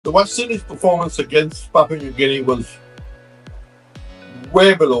The West Indies' performance against Papua New Guinea was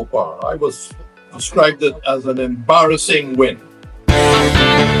way below par. I was described it as an embarrassing win.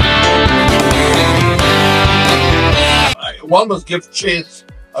 One must give Chase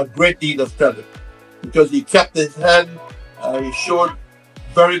a great deal of credit because he kept his head, he showed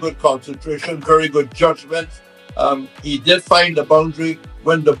very good concentration, very good judgment. He did find the boundary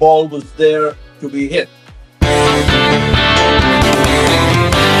when the ball was there to be hit.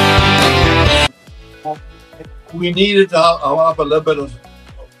 We needed to have a little bit of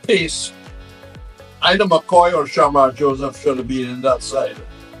pace. Either McCoy or Shamar Joseph should have been in that side.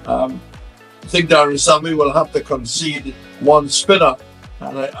 I think Darren Sammy will have to concede one spinner,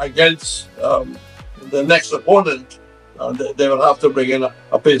 and against the next opponent, they will have to bring in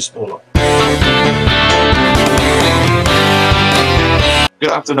a pace bowler.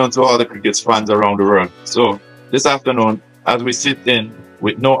 Good afternoon to all the cricket fans around the world. So this afternoon, as we sit in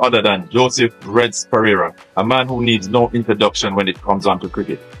with no other than Joseph Reds Pereira, a man who needs no introduction when it comes on to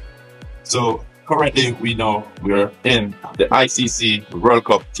cricket. So currently we know we're in the ICC World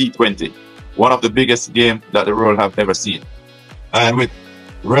Cup T20, one of the biggest games that the world have ever seen. And with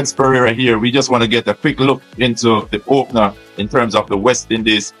Reds Pereira here, we just want to get a quick look into the opener in terms of the West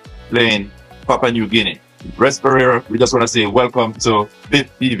Indies playing Papua New Guinea. Reds Pereira, we just want to say welcome to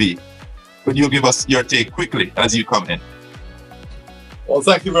BIFF TV. Could you give us your take quickly as you come in? Well,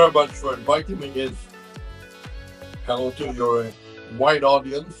 thank you very much for inviting me in. Hello to your wide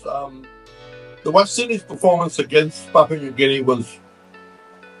audience. The West Indies' performance against Papua New Guinea was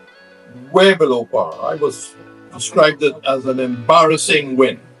way below par. I was described it as an embarrassing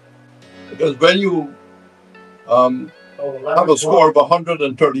win because when you have a score of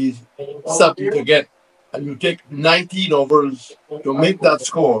 137 to get and you take 19 overs to make that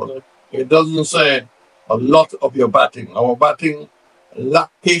score, it doesn't say a lot of your batting. Our batting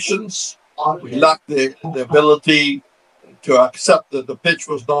lacked patience. We lacked the ability to accept that the pitch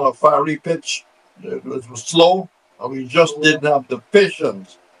was not a fiery pitch. It was slow, and we just didn't have the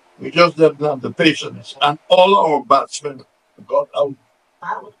patience. And all our batsmen got out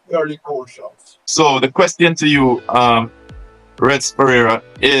fairly poor shots. So the question to you, Reds Pereira,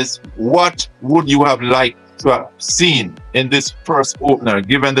 is what would you have liked to have seen in this first opener,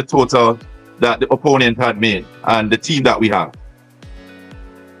 given the total that the opponent had made and the team that we have?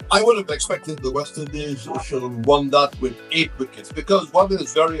 I would have expected the West Indies should have won that with 8 wickets, because what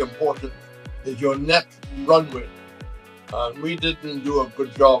is very important is your net run rate. And we didn't do a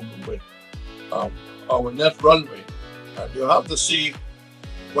good job with our net run rate. And you have to see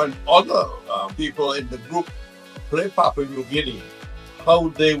when other people in the group play Papua New Guinea, how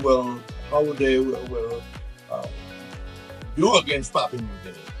they will do against Papua New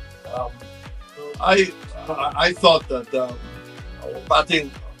Guinea. I thought that our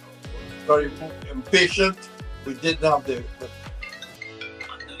batting was very impatient. We didn't have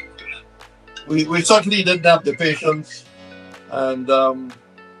we certainly didn't have the patience, and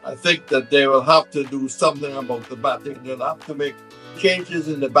I think that they will have to do something about the batting. They'll have to make changes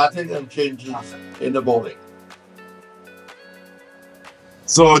in the batting and changes in the bowling.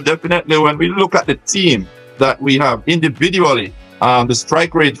 So definitely when we look at the team that we have individually, the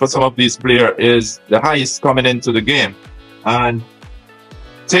strike rate for some of these players is the highest coming into the game. And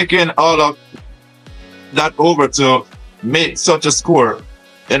taking all of that over to make such a score,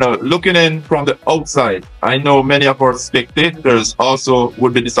 you know, looking in from the outside, I know many of our spectators also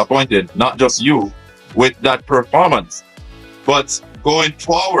would be disappointed, not just you, with that performance. But going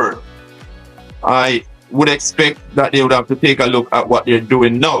forward, I would expect that they would have to take a look at what they're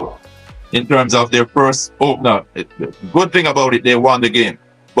doing now in terms of their first opener. The good thing about it, they won the game.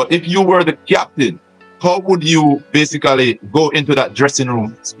 But if you were the captain, how would you basically go into that dressing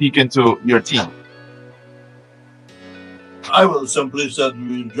room speaking to your team? I will simply say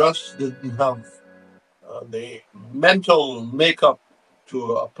we just didn't have the mental makeup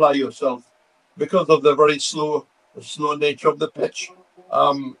to apply yourself because of the very slow nature of the pitch.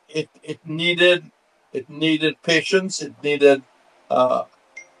 It needed patience. It needed an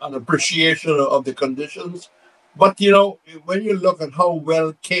appreciation of the conditions. But you know, when you look at how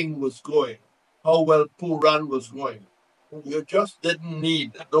well King was going, how well Perriera was going, you just didn't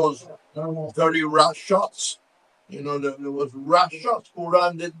need those very rash shots. You know, there was rash shots.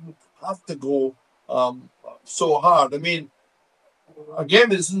 Perriera didn't have to go so hard. I mean, a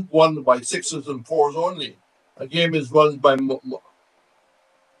game isn't won by 6s and 4s only. A game is won by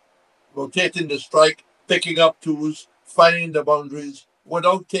rotating the strike, picking up 2s, finding the boundaries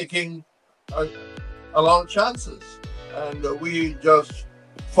without taking a lot of chances. And we just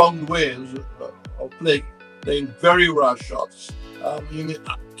found ways of playing very rash shots.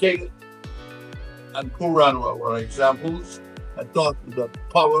 King and Puran were examples. I thought that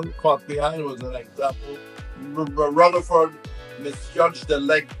Powell caught behind was an example. Rutherford misjudged the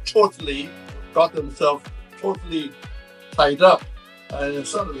leg totally, got himself totally tied up, and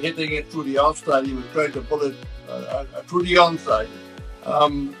instead of hitting it through the outside, he was trying to pull it through the onside.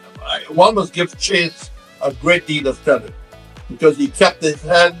 One must give Chase a great deal of credit because he kept his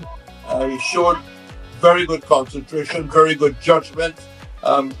head, he showed very good concentration, very good judgment.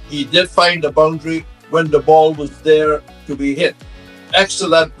 He did find the boundary when the ball was there to be hit.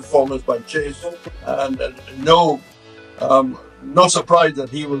 Excellent performance by Chase, and no surprise that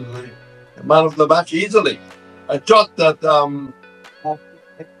he was the man of the match easily. I thought that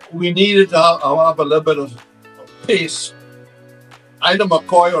we needed to have a little bit of pace. Either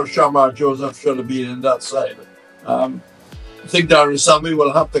McCoy or Shamar Joseph should have been in that side. I think Darasami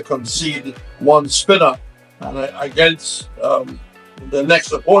will have to concede one spinner, and against the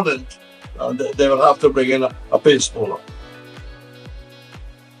next opponent, they will have to bring in a pace bowler.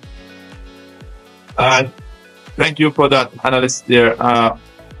 Thank you for that analysis there.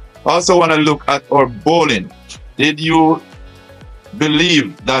 Also want to look at our bowling. Did you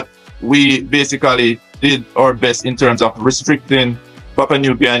believe that we basically did our best in terms of restricting Papua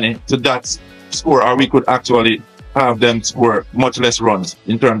New Guinea to that score, or we could actually have them score much less runs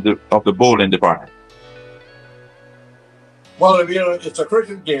in terms of the bowling department? Well, you know, it's a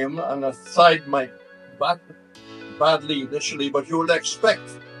cricket game, and a side might bat badly initially, but you will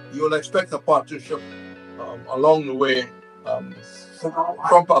expect a partnership along the way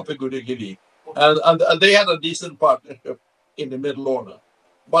from Papua New Guinea, and they had a decent partnership in the middle order.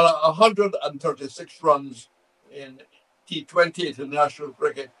 But 136 runs in T20 international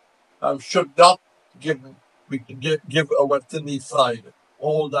cricket should not give a West Indies side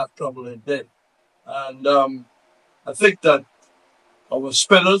all that trouble it did. And I think that our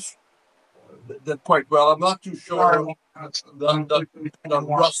spinners did quite well. I'm not too sure that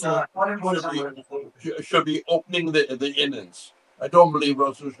Russell should be opening the innings. I don't believe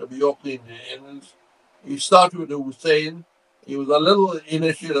Russell should be opening the innings. He started with Hussein. He was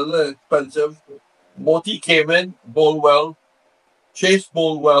initially a little expensive. Moti came in, bowled well. Chase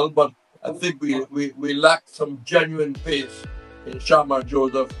bowled well, but I think we lacked some genuine pace in Shamar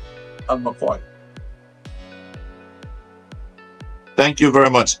Joseph and McCoy. Thank you very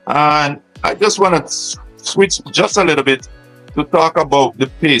much. And I just want to switch just a little bit to talk about the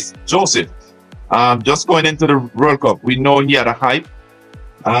pace. Joseph, just going into the World Cup, we know he had a hype,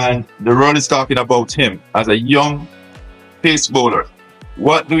 and the world is talking about him as a young pace bowler.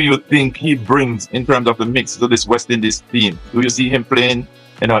 What do you think he brings in terms of the mix to this West Indies team? Do you see him playing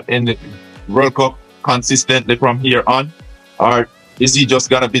in the World Cup consistently from here on? Or is he just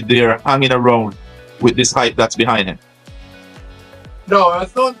going to be there hanging around with this hype that's behind him? No, I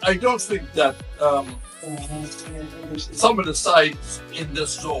don't think that some of the sides in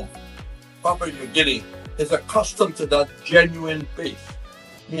this zone, Papua New Guinea, is accustomed to that genuine pace.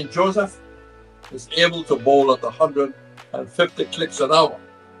 I mean, Joseph is able to bowl at 150 clicks an hour.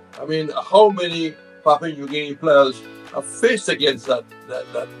 I mean, how many Papua New Guinea players have faced against that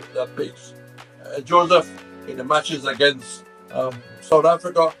pace? Joseph, in the matches against South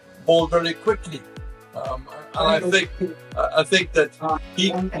Africa, bowled very quickly. And I think that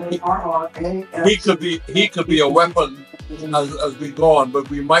he could be a weapon as we go on, but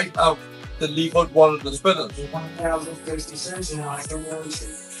we might have to leave out one of the spinners.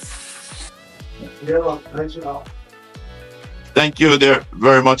 Thank you there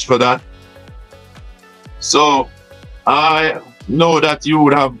very much for that. So I know that you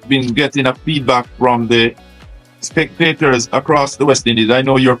would have been getting a feedback from the spectators across the West Indies. I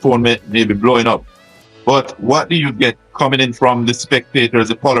know your phone may be blowing up. But what do you get coming in from the spectators,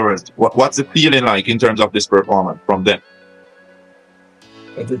 the followers? What's the feeling like in terms of this performance from them?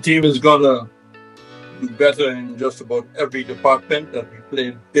 The team is going to do better in just about every department. That we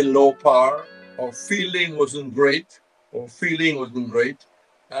played below par. Our fielding wasn't great.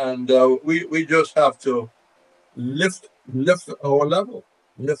 And we just have to lift our level.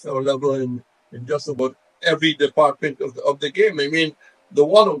 Lift our level in just about every department of the game. I mean, the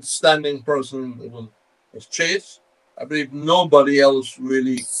one outstanding person was Chase. I believe nobody else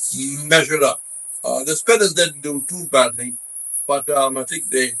really measured up. The spinners didn't do too badly, but I think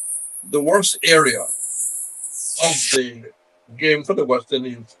the worst area of the game for the West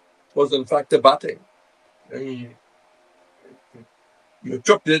Indies was in fact the batting. I mean, you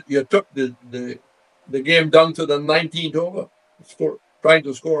took the game down to the 19th over, trying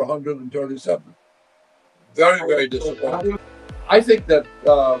to score 137. Very, very disappointing. I think that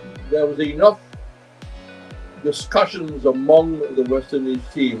there was enough discussions among the West Indies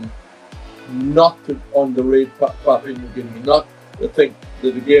team not to underrate Papua New Guinea, not to think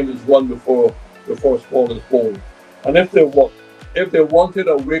that the game is won before the first ball is bowled. And if they wanted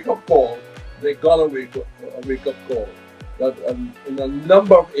a wake-up call, they got a wake-up call. That in a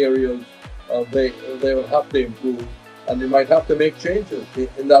number of areas they will have to improve, and they might have to make changes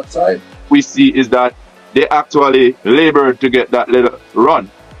in that side. We see is that they actually labored to get that little run,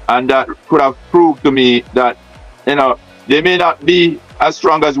 and that could have proved to me that, you know, they may not be as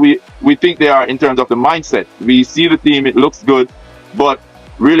strong as we think they are in terms of the mindset. We see the team, it looks good, but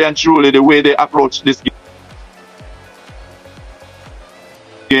really and truly the way they approach this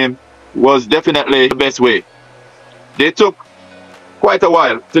game was definitely the best way. They took quite a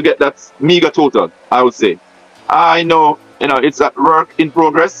while to get that meager total, I would say. I know, you know, it's a work in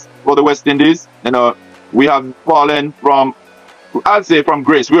progress for the West Indies. You know, we have fallen from, I'd say, from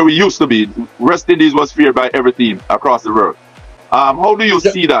grace, where we used to be. West Indies was feared by every team across the world. How do you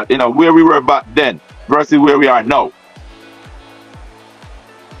see that, you know, where we were back then versus where we are now?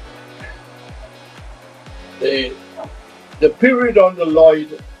 The period under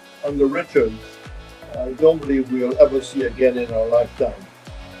Lloyd, under Richards, I don't believe we will ever see again in our lifetime.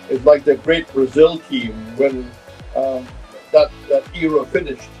 It's like the great Brazil team when that era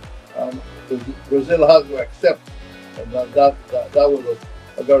finished. Brazil had to accept that was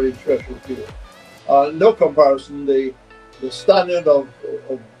a very special period. No comparison. The standard of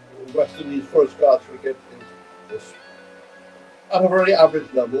West Indies first-class cricket is at a very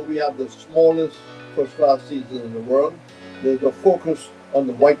average level. We have the smallest first-class season in the world. There's a focus on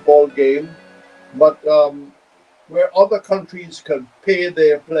the white ball game, but where other countries can pay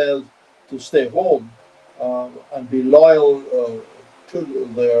their players to stay home and be loyal to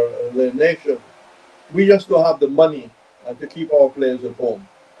their nation, we just don't have the money to keep our players at home.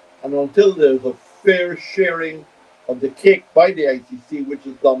 And until there's a fair sharing of the cake by the ICC, which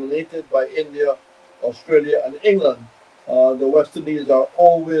is dominated by India, Australia, and England, the West Indies are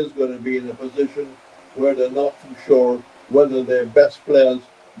always going to be in a position where they're not too sure whether their best players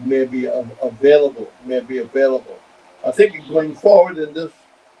may be available. I think going forward in this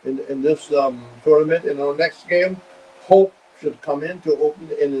tournament, in our next game, Hope should come in to open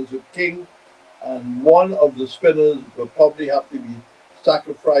the innings with King, and one of the spinners will probably have to be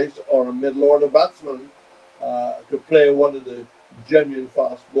sacrificed, or a middle order batsman to play one of the genuine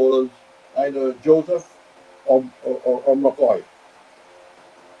fast bowlers, either Joseph or McCoy.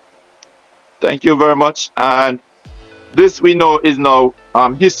 Thank you very much. And this we know is now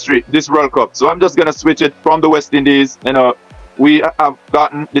history, this World Cup. So I'm just going to switch it from the West Indies. You know, we have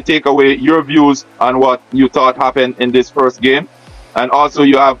gotten the takeaway, your views on what you thought happened in this first game. And also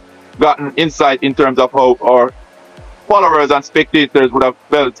you have gotten insight in terms of how our followers and spectators would have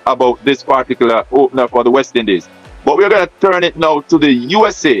felt about this particular opener for the West Indies. But we're going to turn it now to the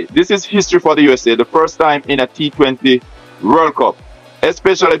USA. This is history for the USA, the first time in a T20 World Cup,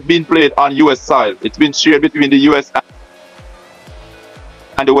 especially being played on US soil. It's been shared between the US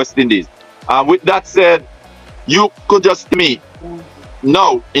and the West Indies. With that said, you could just tell me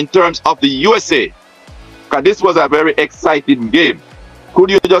now in terms of the USA, because this was a very exciting game. Could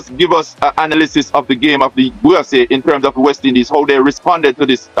you just give us an analysis of the game of the USA in terms of the West Indies, how they responded to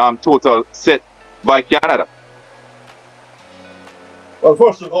this total set by Canada? Well,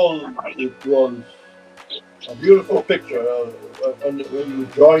 first of all, it was a beautiful picture. When you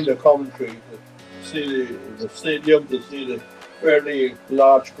join the commentary, to see the stadium, to see the fairly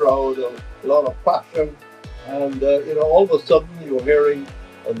large crowd, a lot of passion, and you know, all of a sudden you're hearing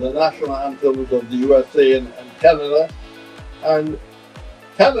the national anthems of the USA and Canada, and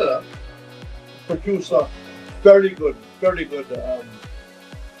Canada produced a very good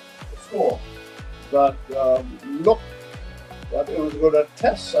score that looked that it was going to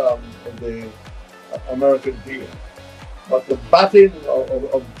test the American team. But the batting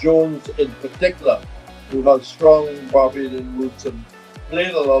of Jones in particular, who has strong Barbadian roots and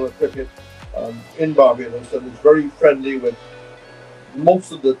played a lot of cricket in Barbados and is very friendly with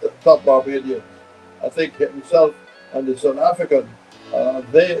most of the top Barbadians. I think himself and the South African,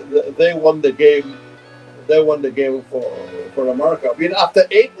 they won the game. They won the game for America. I mean, after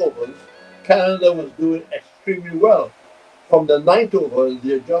 8 overs, Canada was doing extremely well. From the 9th over,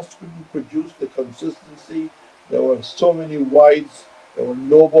 they just couldn't produce the consistency. There were so many wides, there were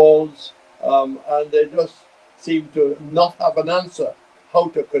no balls, and they just seemed to not have an answer how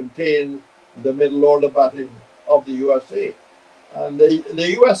to contain the middle order batting of the USA. And the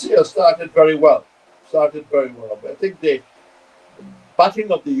USA has started very well. But I think the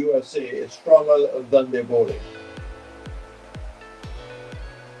batting of the USA is stronger than their bowling.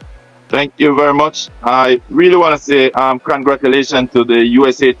 Thank you very much. I really want to say congratulations to the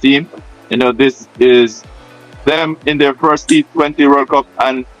USA team. You know, this is them in their first T20 World Cup,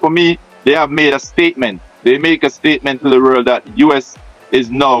 and for me, they have made a statement. They make a statement to the world that US is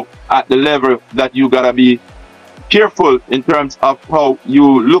now at the level that you gotta be careful in terms of how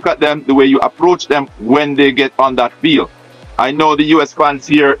you look at them, the way you approach them when they get on that field. I know the US fans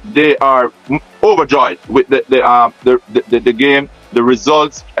here, they are overjoyed with the game, the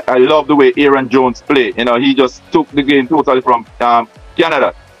results. I love the way Eian Jones played. You know, he just took the game totally from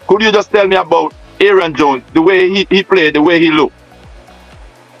Canada. Could you just tell me about Eian Jones, the way he played, the way he looked?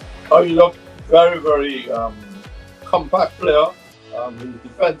 Oh, he looked very, very compact player. His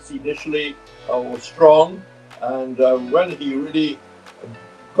defense initially was strong, and when he really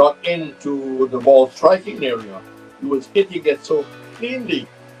got into the ball striking area, he was hitting it so cleanly.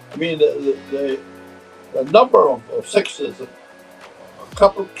 I mean, the number of sixes, a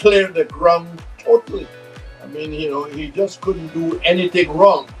couple cleared the ground totally. I mean, you know, he just couldn't do anything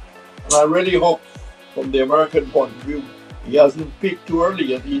wrong. And I really hope, from the American point of view, he hasn't peaked too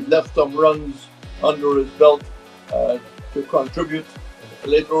early and he's left some runs under his belt to contribute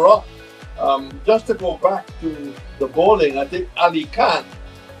later on. Just to go back to the bowling, I think Ali Khan,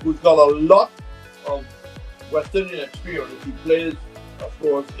 who's got a lot of West Indian experience, he plays, of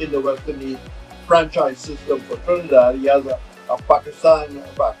course, in the West Indian franchise system for Trinidad. He has a Pakistan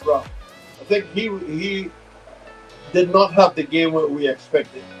background. I think he did not have the game we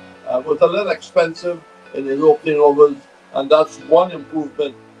expected. It was a little expensive in his opening overs, and that's one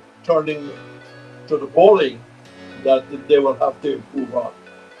improvement turning to the bowling that they will have to improve on.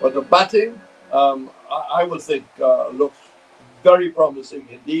 But the batting, I would think, looks very promising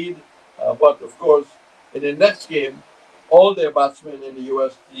indeed. But of course, in the next game, all their batsmen in the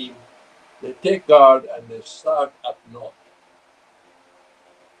US team, they take guard and they start at naught.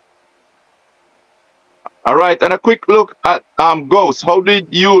 All right, and a quick look at Ghost. How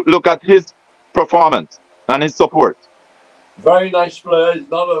did you look at his performance and his support? Very nice player. He's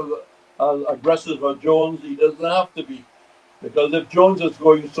not as aggressive as Jones. He doesn't have to be, because if Jones is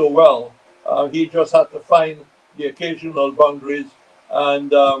going so well, he just had to find the occasional boundaries.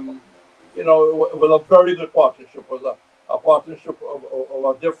 And you know, it was a very good partnership. It was a partnership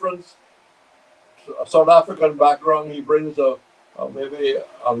of a difference. A South African background. He brings maybe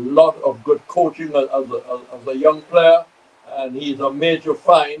a lot of good coaching as a young player, and he's a major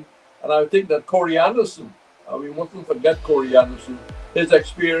find. And I think that Corey Anderson, we mustn't forget Corey Anderson, his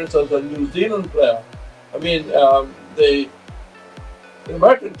experience as a New Zealand player. I mean, the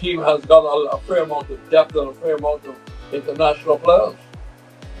American team has got a fair amount of depth and a fair amount of international players.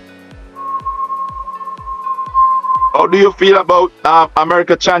 How do you feel about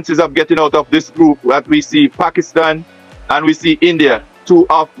America's chances of getting out of this group that we see Pakistan and we see India, two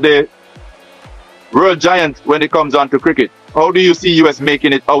of the world giants when it comes on to cricket? How do you see US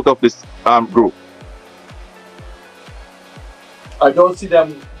making it out of this group? I don't see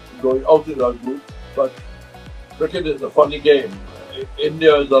them going out of that group, but cricket is a funny game.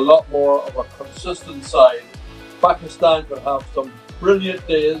 India is a lot more of a consistent side. Pakistan could have some brilliant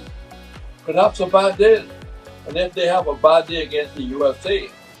days, could have some bad days. And if they have a bad day against the USA,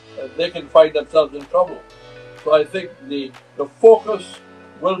 they can find themselves in trouble. So I think the focus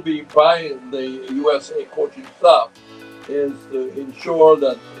will be by the USA coaching staff is to ensure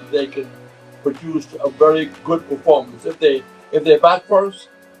that they can produce a very good performance. If they bat first,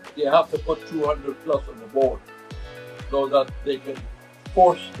 they have to put 200 plus on the board so that they can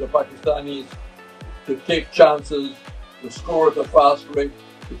force the Pakistanis to take chances, to score at a fast rate.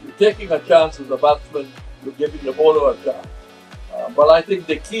 If you're taking a chance as a batsman, you're giving the bowler a chance. But I think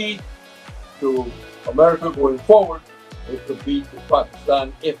the key to America going forward is to beat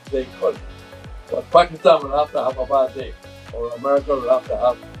Pakistan if they could. But Pakistan will have to have a bad day, or America will have to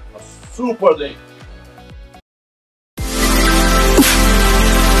have a super day.